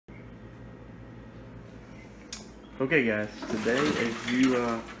Okay guys, today as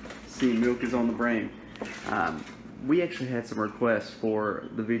you see, milk is on the brain. We actually had some requests for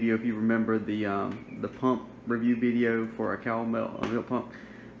the video. If you remember the pump review video for our cow milk pump,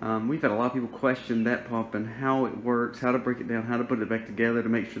 we've had a lot of people question that pump and how it works, how to break it down, how to put it back together to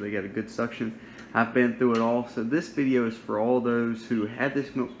make sure they get a good suction. I've been through it all, so this video is for all those who had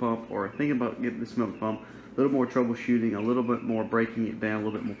this milk pump or are thinking about getting this milk pump. A little more troubleshooting, a little bit more breaking it down, a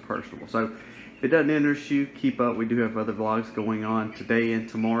little bit more personal. So if it doesn't interest you, keep up. We do have other vlogs going on today and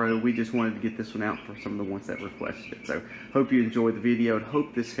tomorrow. We just wanted to get this one out for some of the ones that requested it. So hope you enjoyed the video and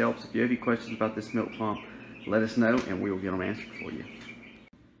hope this helps. If you have any questions about this milk pump, let us know and we will get them answered for you.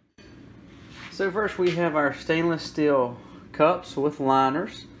 So first we have our stainless steel cups with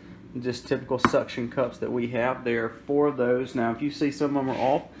liners. Just typical suction cups that we have. There are 4 of those. Now if you see some of them are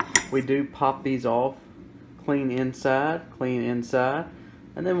off, we do pop these off. Clean inside,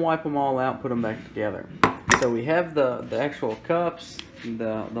 and then wipe them all out, put them back together. So we have the actual cups,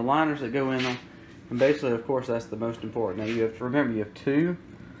 the liners that go in them, and basically, of course, that's the most important. Now you have to remember, you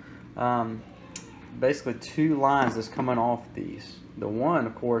have basically two lines that's coming off these. The one,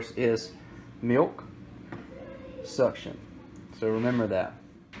 of course, is milk suction. So remember that.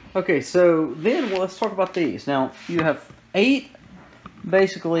 Okay, so then let's talk about these. Now you have 8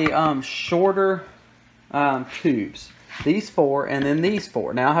 basically shorter tubes. These 4 and then these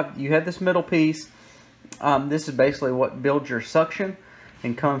 4. Now you have this middle piece. This is basically what builds your suction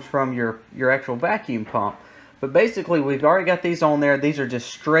and comes from your actual vacuum pump. But basically we've already got these on there. These are just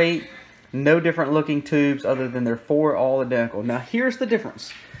straight, no different looking tubes other than they're 4 all identical. Now here's the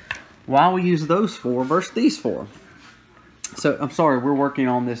difference. Why we use those 4 versus these 4. So I'm sorry, we're working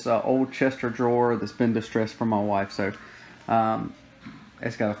on this old Chester drawer that's been distressed from my wife. So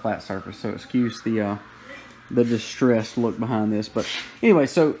it's got a flat surface, so excuse the distressed look behind this. But anyway,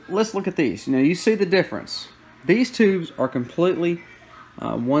 so let's look at these. Now you see the difference. These tubes are completely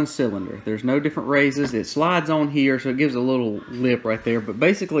one cylinder. There's no different raises. It slides on here, so it gives a little lip right there. But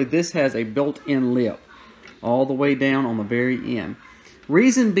basically this has a built-in lip all the way down on the very end.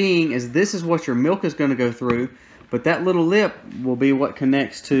 Reason being is this is what your milk is going to go through, but that little lip will be what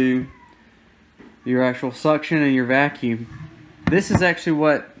connects to your actual suction and your vacuum. This is actually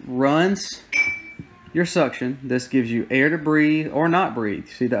what runs your suction. This gives you air to breathe or not breathe.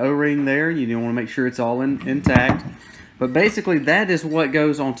 See the O-ring there? You want to make sure it's all intact. But basically that is what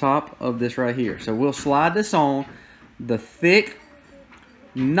goes on top of this right here. So we'll slide this on. The thick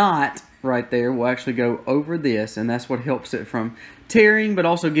knot right there will actually go over this, and that's what helps it from tearing, but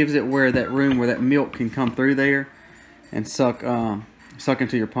also gives it where that room where that milk can come through there and suck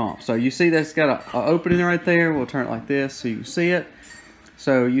into your pump. So you see that's got an opening right there. We'll turn it like this so you can see it.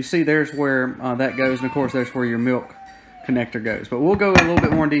 So you see there's where that goes, and of course there's where your milk connector goes. But we'll go a little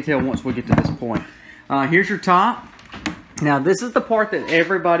bit more in detail once we get to this point. Here's your top. Now this is the part that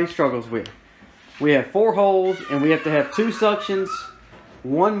everybody struggles with. We have 4 holes, and we have to have 2 suctions,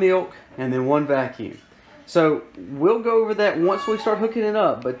 1 milk, and then 1 vacuum. So we'll go over that once we start hooking it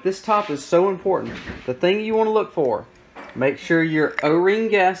up, but this top is so important. The thing you want to look for, make sure your O-ring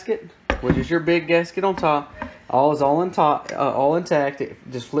gasket, which is your big gasket on top, all intact. It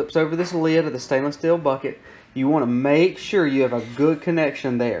just flips over this lid of the stainless steel bucket. You want to make sure you have a good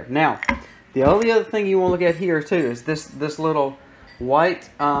connection there. Now, the only other thing you want to look at here too is this little white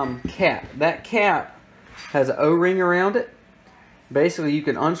cap. That cap has an O-ring around it. Basically, you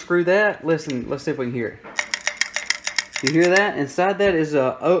can unscrew that. Listen, let's see if we can hear it. You hear that? Inside that is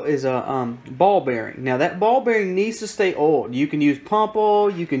a ball bearing. Now that ball bearing needs to stay oiled. You can use pump oil,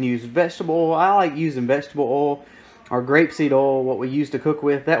 you can use vegetable oil. I like using vegetable oil or grapeseed oil, what we used to cook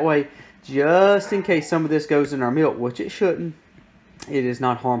with. That way, just in case some of this goes in our milk, which it shouldn't, it is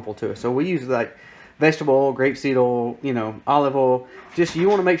not harmful to us. So we use like vegetable oil, grapeseed oil, you know, olive oil. Just you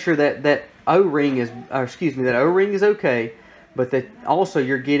want to make sure that that O-ring is, that O-ring is okay. But that also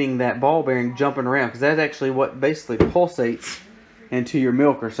you're getting that ball bearing jumping around, because that's actually what basically pulsates into your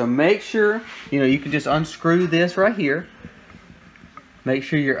milker. So make sure, you can just unscrew this right here. Make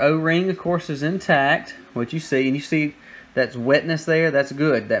sure your O-ring, of course, is intact, what you see. And you see that's wetness there, that's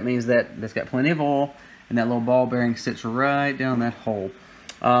good. That means that that's got plenty of oil, and that little ball bearing sits right down that hole.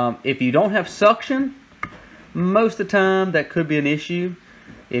 If you don't have suction, most of the time that could be an issue.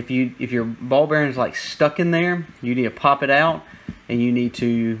 If your ball bearing is like stuck in there, you need to pop it out and you need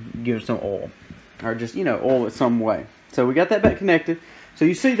to give it some oil, or just oil it some way. So we got that back connected. So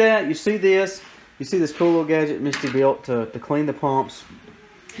you see that, you see this cool little gadget Misty built to clean the pumps.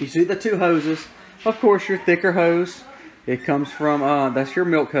 You see the 2 hoses. Of course, your thicker hose, it comes from that's your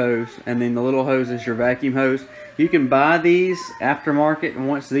milk hose, and then the little hose is your vacuum hose. You can buy these aftermarket, and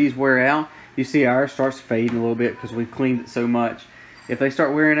once these wear out, You see ours starts fading a little bit because we've cleaned it so much. If they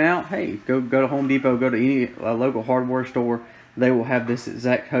start wearing out, hey, go to Home Depot, go to any local hardware store. They will have this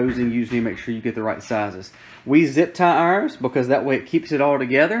exact hosing. Usually make sure you get the right sizes. We zip tie ours because that way it keeps it all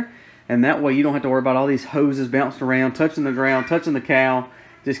together. And that way you don't have to worry about all these hoses bouncing around, touching the ground, touching the cow.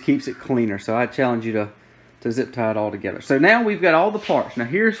 Just keeps it cleaner. So I challenge you to zip tie it all together. So now we've got all the parts. Now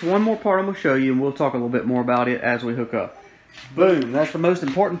here's one more part I'm going to show you, and we'll talk a little bit more about it as we hook up. Boom. That's the most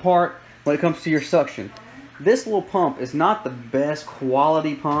important part when it comes to your suction. This little pump is not the best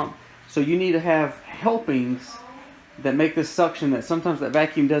quality pump, so you need to have helpings that make this suction that sometimes that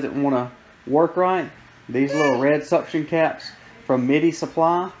vacuum doesn't want to work right. These little red suction caps from MIDI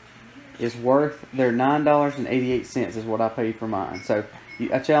Supply is worth their $9.88 is what I paid for mine. So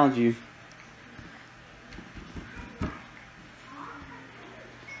I challenge you.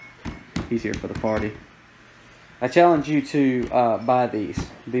 He's here for the party. I challenge you to buy these.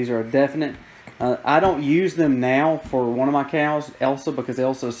 These are a definite. I don't use them now for one of my cows, Elsa, because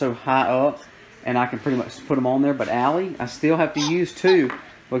Elsa is so high up and I can pretty much put them on there. But Allie, I still have to use two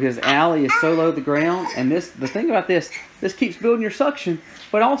because Allie is so low to the ground. And the thing about this keeps building your suction.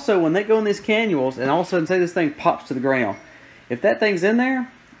 But also when they go in these cannules and all of a sudden say this thing pops to the ground, if that thing's in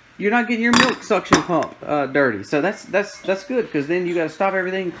there, you're not getting your milk suction pump dirty. So that's good, because then you got to stop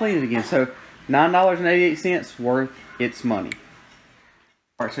everything and clean it again. So $9.88 worth its money.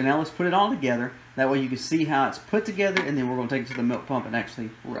 Alright, so now let's put it all together. That way you can see how it's put together, and then we're going to take it to the milk pump and actually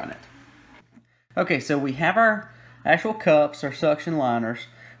run it. Okay, so we have our actual cups, our suction liners.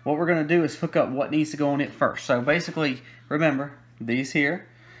 What we're going to do is hook up what needs to go on it first. So basically, remember, these here.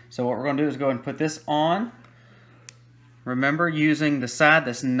 So what we're going to do is go ahead and put this on. Remember, using the side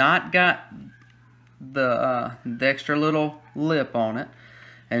that's not got the extra little lip on it.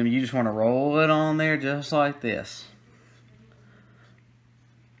 And you just want to roll it on there just like this.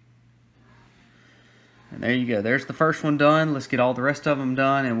 And there you go. There's the first one done. Let's get all the rest of them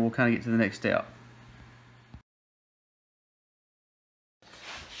done and we'll kind of get to the next step.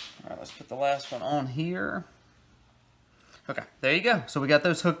 Alright, let's put the last one on here. Okay, there you go. So we got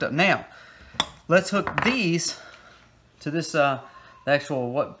those hooked up. Now, let's hook these to this the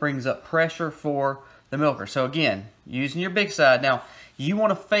actual what brings up pressure for the milker. So again, using your big side. Now, you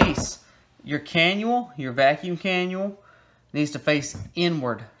want to face your cannule, your vacuum cannule needs to face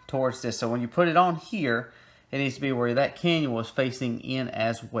inward towards this. So when you put it on here, it needs to be where that cannule is facing in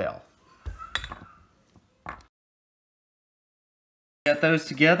as well. Got those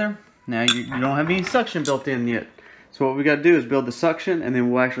together. Now you don't have any suction built in yet. So what we got to do is build the suction, and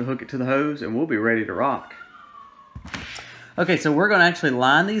then we'll actually hook it to the hose and we'll be ready to rock. Okay, so we're going to actually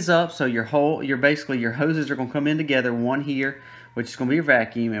line these up so your hoses are going to come in together, one here, which is going to be your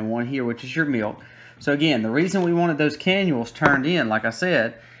vacuum, and one here, which is your milk. So again, the reason we wanted those cannules turned in, like I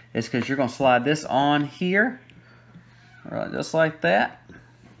said, is because you're going to slide this on here, right, just like that,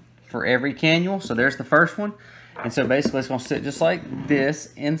 for every cannule. So there's the first one. And so basically it's going to sit just like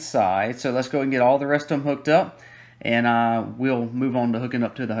this inside. So let's go and get all the rest of them hooked up, and we'll move on to hooking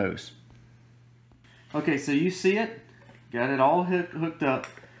up to the hose. Okay, so you see it. Got it all hooked up.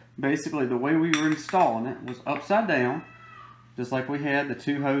 Basically, the way we were installing it was upside down, just like we had the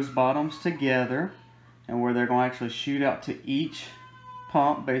two hose bottoms together, and where they're going to actually shoot out to each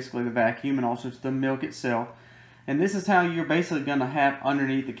pump, basically the vacuum, and also to the milk itself. And this is how you're basically going to have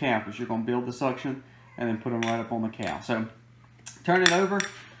underneath the cow, because you're going to build the suction and then put them right up on the cow. So, turn it over.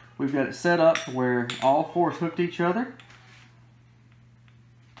 We've got it set up where all four is hooked to each other.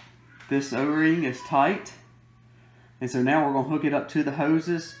 This O-ring is tight. And so now we're going to hook it up to the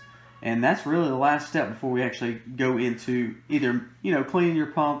hoses, and that's really the last step before we actually go into either, cleaning your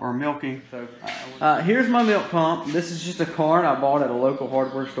pump or milking. So here's my milk pump. This is just a cart I bought at a local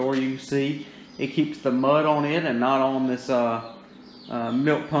hardware store. You can see it keeps the mud on it and not on this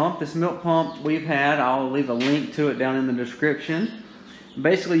milk pump. This milk pump we've had, I'll leave a link to it down in the description.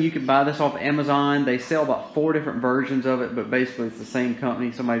 Basically, you can buy this off Amazon. They sell about 4 different versions of it, but basically it's the same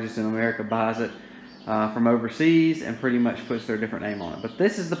company. Somebody just in America buys it from overseas and pretty much puts their different name on it. But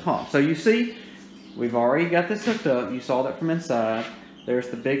this is the pump. So you see, we've already got this hooked up. You saw that from inside. There's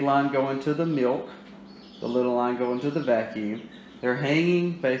the big line going to the milk, the little line going to the vacuum. They're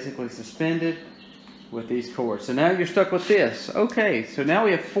hanging, basically suspended with these cords. So now you're stuck with this. Okay, so now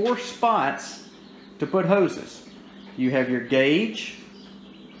we have 4 spots to put hoses. You have your gauge,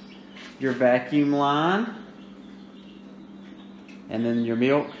 your vacuum line, and then your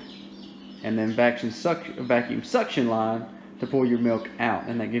milk, and then vacuum suction line to pull your milk out,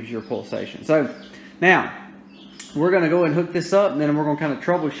 and that gives you your pulsation. So now we're going to go and hook this up, and then we're going to kind of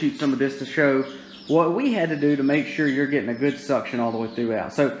troubleshoot some of this to show what we had to do to make sure you're getting a good suction all the way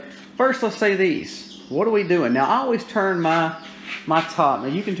throughout. So first, let's say these. What are we doing? Now, I always turn my top. Now,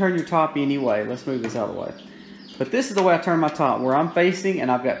 you can turn your top anyway. Let's move this out of the way. But this is the way I turn my top, where I'm facing,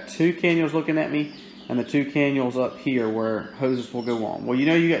 and I've got 2 cannules looking at me, and the 2 cannules up here where hoses will go on. Well, you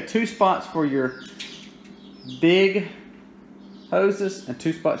know you got 2 spots for your big hoses and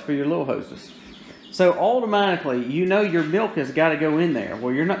 2 spots for your little hoses. So automatically, you know your milk has got to go in there.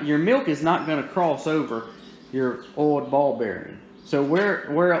 Well, your milk is not going to cross over your oiled ball bearing. So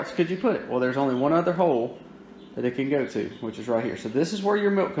where else could you put it? Well, there's only one other hole that it can go to, which is right here. So this is where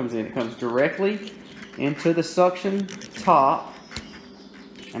your milk comes in. It comes directly into the suction top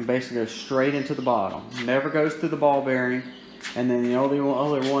and basically goes straight into the bottom. Never goes through the ball bearing. And then the only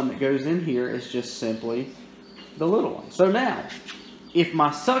other one that goes in here is just simply the little one. So now, if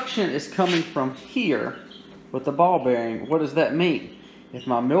my suction is coming from here with the ball bearing, what does that mean? If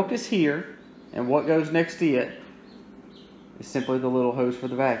my milk is here and what goes next to it is simply the little hose for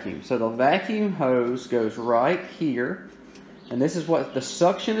the vacuum. So the vacuum hose goes right here, and this is what the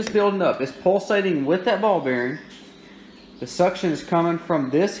suction is building up. It's pulsating with that ball bearing. The suction is coming from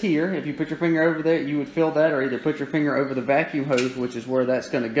this here. If you put your finger over there, you would feel that, or either put your finger over the vacuum hose, which is where that's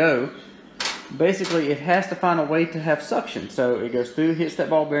going to go. Basically, it has to find a way to have suction. So it goes through, hits that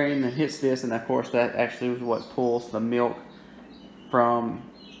ball bearing, and hits this, and of course that actually is what pulls the milk from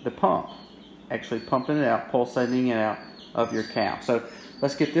the pump. Actually pumping it out, pulsating it out of your cow. So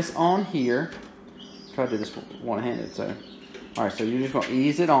let's get this on here. Try to do this one-handed. So, all right, so you're just going to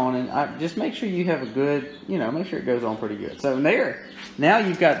ease it on, and just make sure you have a good, make sure it goes on pretty good. So there, now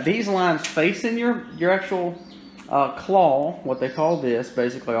you've got these lines facing your actual claw, what they call this,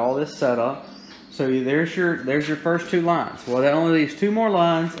 basically all this setup. So there's your first 2 lines. Well, that only leaves 2 more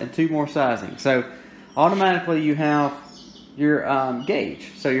lines and 2 more sizing. So automatically you have your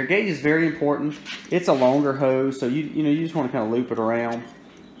gauge. So your gauge is very important. It's a longer hose, so you just want to kind of loop it around,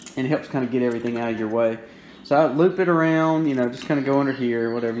 and it helps kind of get everything out of your way. So I loop it around, just kind of go under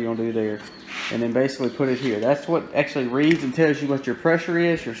here, whatever you want to do there, and then basically put it here. That's what actually reads and tells you what your pressure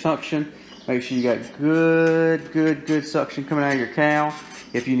is, your suction. Make sure you got good suction coming out of your cow.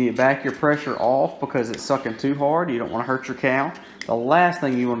 If you need to back your pressure off because it's sucking too hard, you don't want to hurt your cow. The last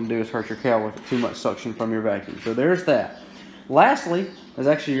thing you want to do is hurt your cow with too much suction from your vacuum. So there's that. Lastly is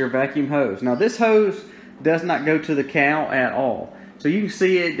actually your vacuum hose. Now this hose does not go to the cow at all. So you can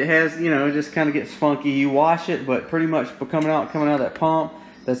see it has, it just kind of gets funky. You wash it, but pretty much coming out of that pump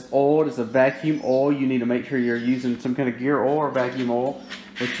that's oiled, it's a vacuum oil. You need to make sure you're using some kind of gear oil or vacuum oil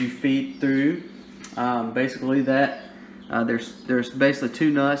that you feed through. Basically that. There's basically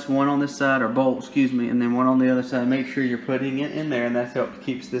 2 nuts, one on this side, or bolt, excuse me, and then one on the other side. Make sure you're putting it in there, and that helps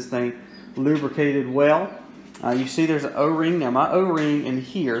keeps this thing lubricated well. You see there's an O-ring. Now my O-ring in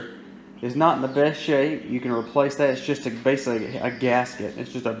here is not in the best shape. You can replace that. It's just basically a gasket.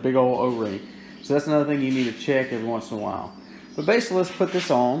 It's just a big old O-ring. So that's another thing you need to check every once in a while. But basically, let's put this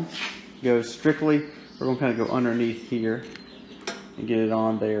on. Go strictly, we're going to kind of go underneath here and get it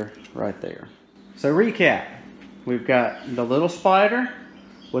on there, right there. So recap. We've got the little spider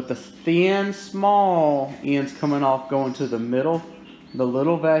with the thin, small ends coming off going to the middle. The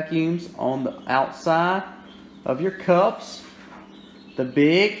little vacuums on the outside of your cups. The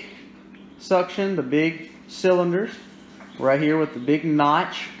big suction, the big cylinders right here with the big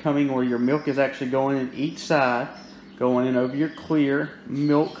notch coming where your milk is actually going in each side, going in over your clear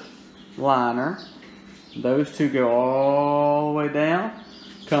milk liner. Those 2 go all the way down,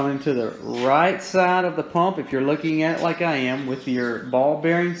 coming to the right side of the pump if you're looking at it like I am, with your ball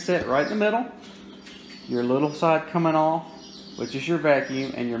bearing set right in the middle, your little side coming off, which is your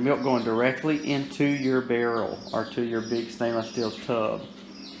vacuum, and your milk going directly into your barrel or to your big stainless steel tub.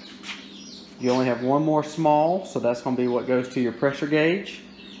 You only have 1 more small, so that's going to be what goes to your pressure gauge.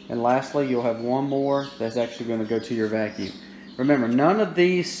 And lastly, you'll have 1 more that's actually going to go to your vacuum. Remember, none of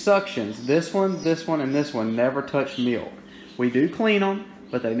these suctions, this one, and this one, never touch milk. We do clean them,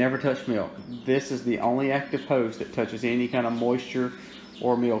 but they never touch milk. This is the only active hose that touches any kind of moisture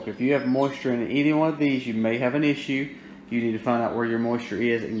or milk. If you have moisture in any one of these, you may have an issue. You need to find out where your moisture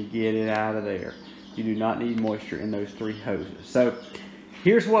is and get it out of there. You do not need moisture in those 3 hoses. So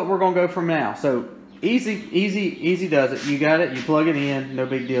here's what we're going to go from now. So easy does it. You got it. You plug it in. No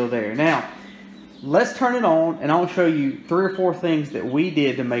big deal there. Now, let's turn it on, and I'll show you 3 or 4 things that we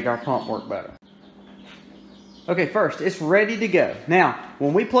did to make our pump work better. Okay, first, it's ready to go. Now,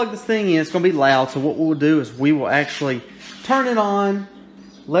 when we plug this thing in, it's going to be loud, so what we'll do is we will actually turn it on,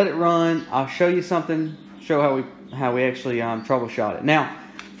 let it run. I'll show you something, show how we actually troubleshoot it. Now,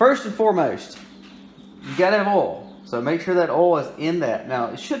 first and foremost, you got to have oil. So make sure that oil is in that. Now,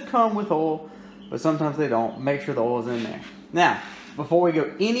 it should come with oil, but sometimes they don't. Make sure the oil's in there. Now, before we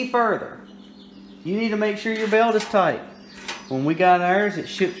go any further, you need to make sure your belt is tight. When we got ours, it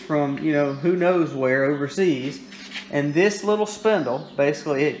shipped from, you know, who knows where, overseas. And this little spindle,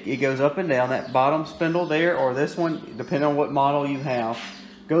 basically it goes up and down. That bottom spindle there, or this one, depending on what model you have,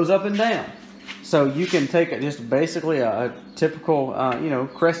 goes up and down. So you can take just basically a typical, you know,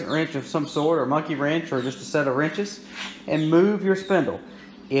 crescent wrench of some sort, or monkey wrench, or just a set of wrenches, and move your spindle.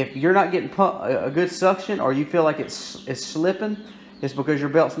 If you're not getting a good suction, or you feel like it's slipping, it's because your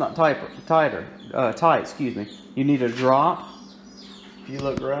belt's not tight. Excuse me. You need a drop. If you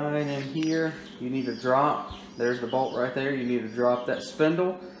look right in here, you need a drop. There's the bolt right there. You need to drop that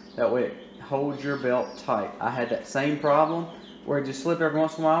spindle. That way it holds your belt tight. I had that same problem where it just slipped every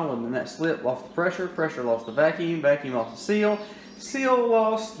once in a while, and then that slip lost the pressure, pressure lost the vacuum, vacuum lost the seal, seal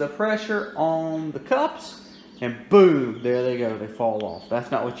lost the pressure on the cups, and boom, there they go, they fall off. That's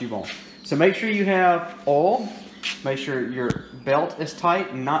not what you want. So make sure you have oil, make sure your belt is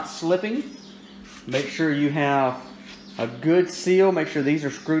tight and not slipping, make sure you have a good seal, make sure these are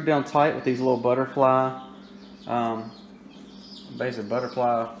screwed down tight with these little butterfly, basic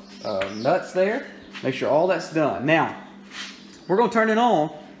butterfly nuts there. Make sure all that's done. Now, we're going to turn it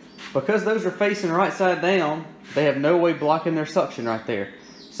on. Because those are facing right side down, they have no way blocking their suction right there.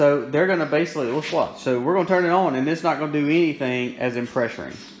 So they're going to basically, let's watch. So we're going to turn it on, and it's not going to do anything as in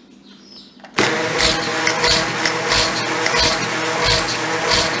pressuring.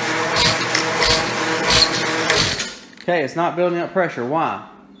 Okay, it's not building up pressure. Why?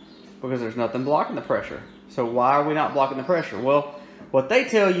 Because there's nothing blocking the pressure. So why are we not blocking the pressure? Well, what they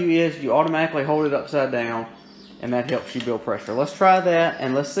tell you is you automatically hold it upside down, and that helps you build pressure. Let's try that,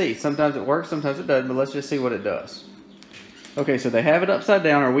 and let's see. Sometimes it works, sometimes it doesn't, but let's just see what it does. Okay, so they have it upside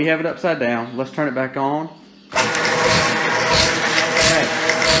down, or we have it upside down. Let's turn it back on. Okay.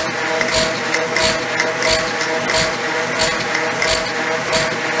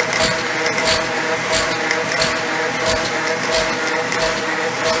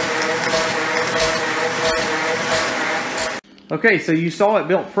 Okay, so you saw it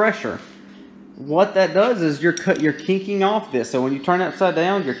built pressure. What that does is you're kinking off this. So when you turn it upside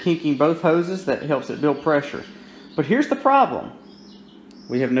down, you're kinking both hoses. That helps it build pressure. But here's the problem.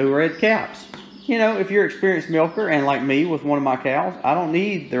 We have no red caps. You know, if you're an experienced milker, and like me with one of my cows, I don't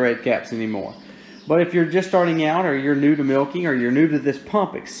need the red caps anymore. But if you're just starting out, or you're new to milking, or you're new to this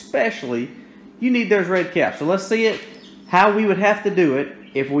pump especially, you need those red caps. So let's see it, how we would have to do it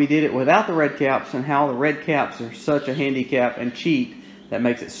if we did it without the red caps, and how the red caps are such a handicap and cheat that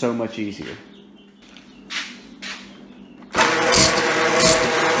makes it so much easier.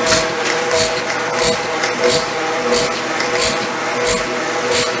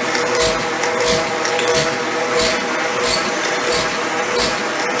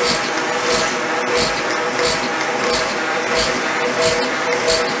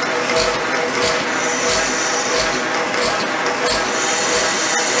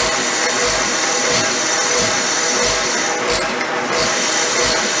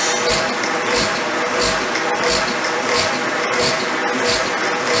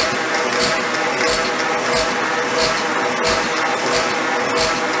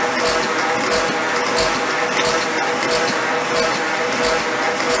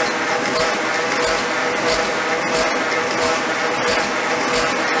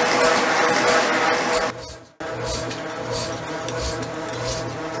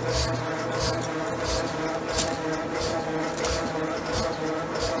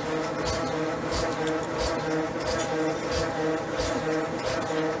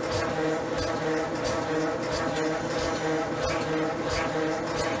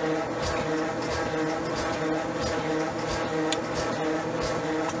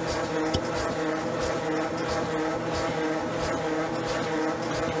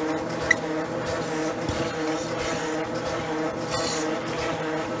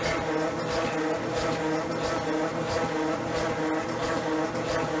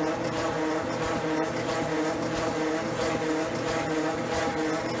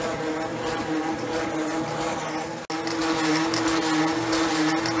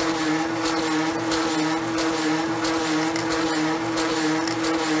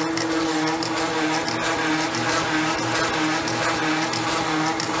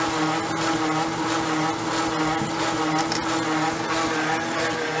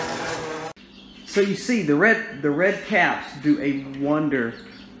 So you see, the red caps do a wonder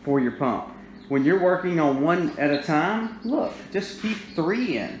for your pump. When you're working on one at a time, look, just keep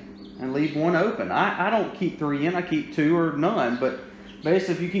 3 in and leave 1 open. I don't keep 3 in, I keep 2 or none, but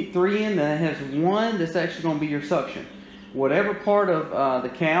basically if you keep 3 in, then it has 1 that's actually going to be your suction. whatever part of the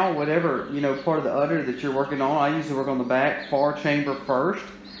cowl, whatever part of the udder that you're working on. I usually work on the back far chamber first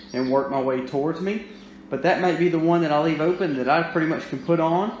and work my way towards me. But that might be the one that I leave open that I pretty much can put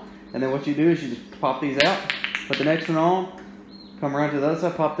on. And then what you do is you just pop these out, put the next one on, come around to the other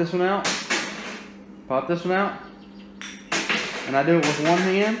side, pop this one out, pop this one out. And I do it with one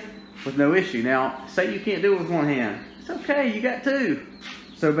hand with no issue. Now, say you can't do it with one hand. It's okay, you got two.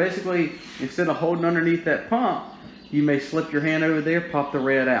 So basically, instead of holding underneath that pump, you may slip your hand over there, pop the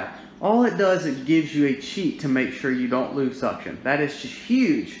red out. All it does, it gives you a cheat to make sure you don't lose suction. That is just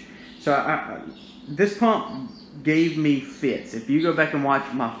huge. So this pump gave me fits. If you go back and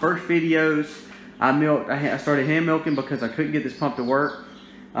watch my first videos, I started hand milking because I couldn't get this pump to work.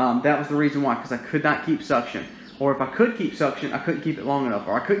 That was the reason why, because I could not keep suction. Or if I could keep suction, I couldn't keep it long enough,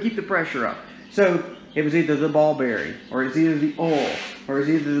 or I couldn't keep the pressure up. So it was either the ball bearing, or it was either the oil, or it was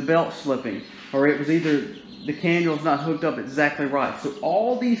either the belt slipping, or it was either the cannul's not hooked up exactly right. So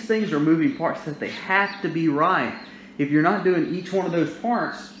all these things are moving parts that they have to be right. If you're not doing each one of those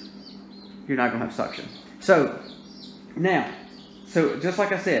parts, you're not going to have suction. So now, just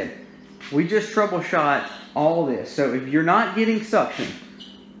like I said, we just troubleshot all this. So if you're not getting suction,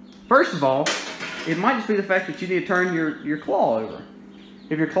 first of all, it might just be the fact that you need to turn your claw over.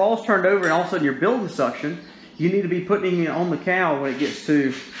 If your claw is turned over and all of a sudden you're building suction, you need to be putting it on the cowl when it gets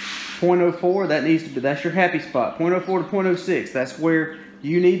to 0.04. That's your happy spot. 0.04 to 0.06. That's where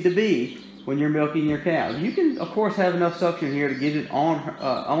you need to be when you're milking your cow. You can, of course, have enough suction here to get it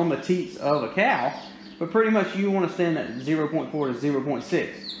on the teats of a cow, but pretty much you want to stand at 0.4 to 0.6.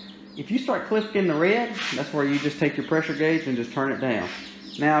 If you start clicking the red, that's where you just take your pressure gauge and just turn it down.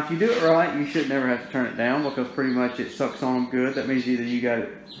 Now, if you do it right, you should never have to turn it down because pretty much it sucks on them good. That means either you got it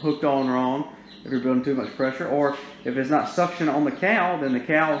hooked on wrong if you're building too much pressure, or if it's not suction on the cow, then the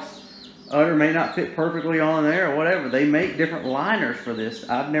cow's udder may not fit perfectly on there or whatever. They make different liners for this.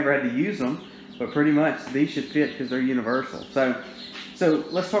 I've never had to use them, but pretty much these should fit because they're universal. So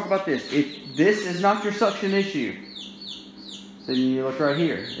let's talk about this. If this is not your suction issue, then you look right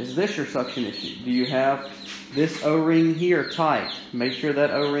here. Is this your suction issue? Do you have this O-ring here tight? Make sure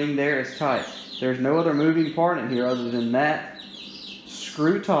that O-ring there is tight. There's no other moving part in here other than that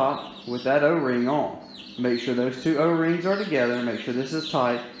screw top with that O-ring on. Make sure those two O-rings are together. Make sure this is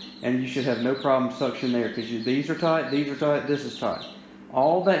tight, and you should have no problem suction there because these are tight, this is tight.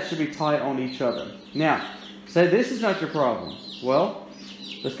 All that should be tight on each other. Now, say this is not your problem. Well,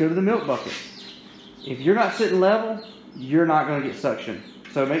 let's go to the milk bucket. If you're not sitting level, you're not going to get suction.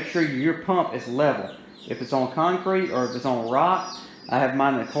 So make sure your pump is level. If it's on concrete or if it's on rock, I have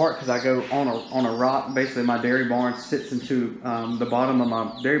mine in a cart because I go on a rock. Basically, my dairy barn sits into the bottom of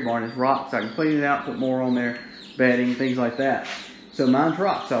my dairy barn is rock, so I can clean it out, put more on there, bedding, things like that. So mine's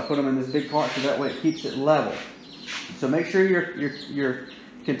rock, so I put them in this big cart so that way it keeps it level. So make sure your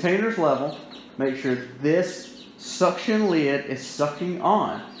container's level. Make sure this suction lid is sucking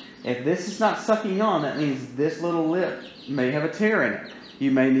on. If this is not sucking on, that means this little lip may have a tear in it. You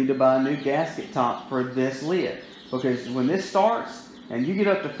may need to buy a new gasket top for this lid, because when this starts and you get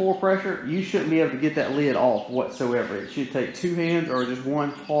up to full pressure, you shouldn't be able to get that lid off whatsoever. It should take two hands or just one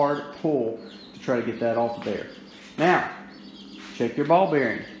hard pull to try to get that off of there. Now, check your ball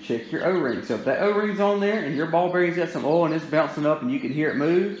bearing, check your O-ring. So if that O-ring's on there and your ball bearing's got some oil and it's bouncing up and you can hear it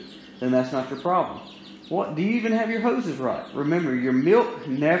move, then that's not your problem. What, do you even have your hoses right? Remember, your milk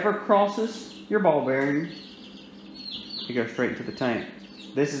never crosses your ball bearing. It goes straight into the tank.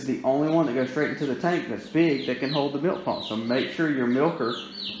 This is the only one that goes straight into the tank that's big that can hold the milk pump. So make sure your milker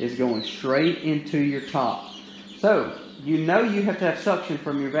is going straight into your top. So you know you have to have suction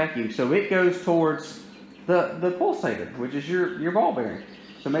from your vacuum. So it goes towards the pulsator, which is your ball bearing.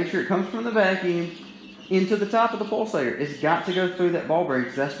 So make sure it comes from the vacuum into the top of the pulsator. It's got to go through that ball bearing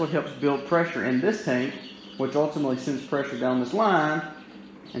because that's what helps build pressure in this tank, which ultimately sends pressure down this line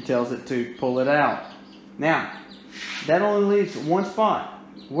and tells it to pull it out. Now, that only leaves one spot.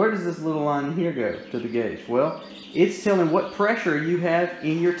 Where does this little line here go to the gauge? Well, it's telling what pressure you have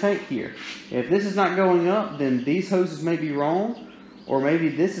in your tank here. If this is not going up, then these hoses may be wrong, or maybe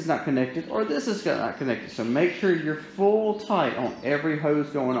this is not connected, or this is not connected. So make sure you're full tight on every hose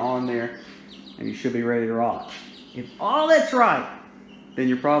going on there, and you should be ready to rock. If all that's right, then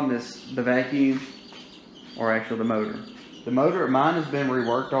your problem is the vacuum or actually the motor. The motor, mine has been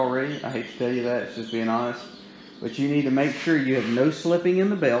reworked already. I hate to tell you that, it's just being honest. But you need to make sure you have no slipping in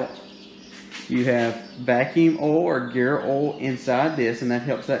the belt. You have vacuum oil or gear oil inside this, and that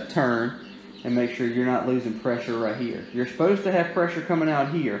helps that turn. And make sure you're not losing pressure right here. You're supposed to have pressure coming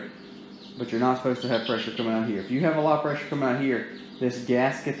out here, but you're not supposed to have pressure coming out here. If you have a lot of pressure coming out here, this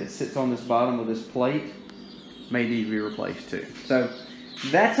gasket that sits on this bottom of this plate may need to be replaced too. So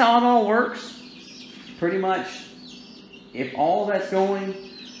that's how it all works. Pretty much, if all that's going,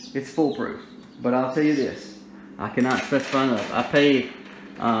 it's foolproof. But I'll tell you this, I cannot specify enough. I paid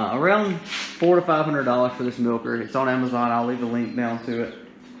around $400 to $500 for this milker. It's on Amazon. I'll leave a link down to it.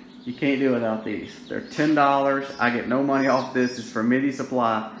 You can't do it without these. They're $10. I get no money off this. It's for MIDI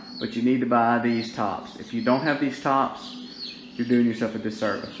supply, but you need to buy these tops. If you don't have these tops, you're doing yourself a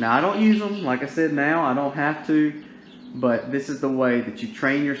disservice. Now, I don't use them. Like I said, now I don't have to, but this is the way that you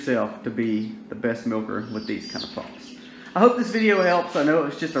train yourself to be the best milker with these kind of pumps. I hope this video helps. I know it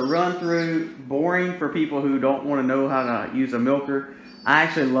was just a run through, boring for people who don't want to know how to use a milker. I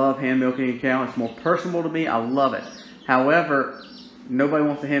actually love hand milking a cow. It's more personal to me. I love it. However, nobody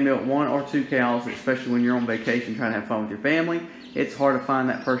wants to hand milk 1 or 2 cows, especially when you're on vacation trying to have fun with your family. It's hard to find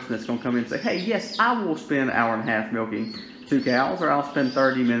that person that's going to come in and say, hey, yes, I will spend an hour and a half milking 2 cows, or I'll spend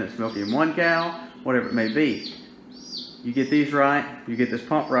 30 minutes milking 1 cow, whatever it may be. You get these right, you get this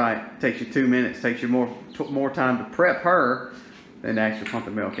pump right, it takes you 2 minutes, it takes you more time to prep her than to actually pump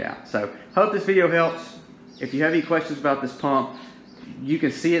the milk out. So, hope this video helps. If you have any questions about this pump, you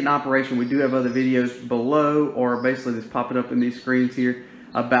can see it in operation. We do have other videos below, or basically just popping up in these screens here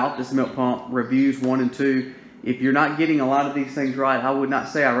about this milk pump, reviews 1 and 2. If you're not getting a lot of these things right, I would not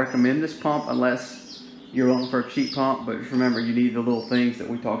say I recommend this pump unless you're looking for a cheap pump, but just remember you need the little things that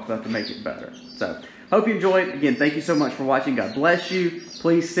we talked about to make it better. So, hope you enjoyed. Again, thank you so much for watching. God bless you.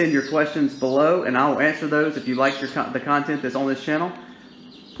 Please send your questions below, and I will answer those. If you like the content that's on this channel,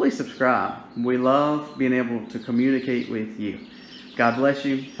 please subscribe. We love being able to communicate with you. God bless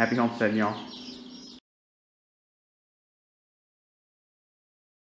you. Happy homesteading, y'all.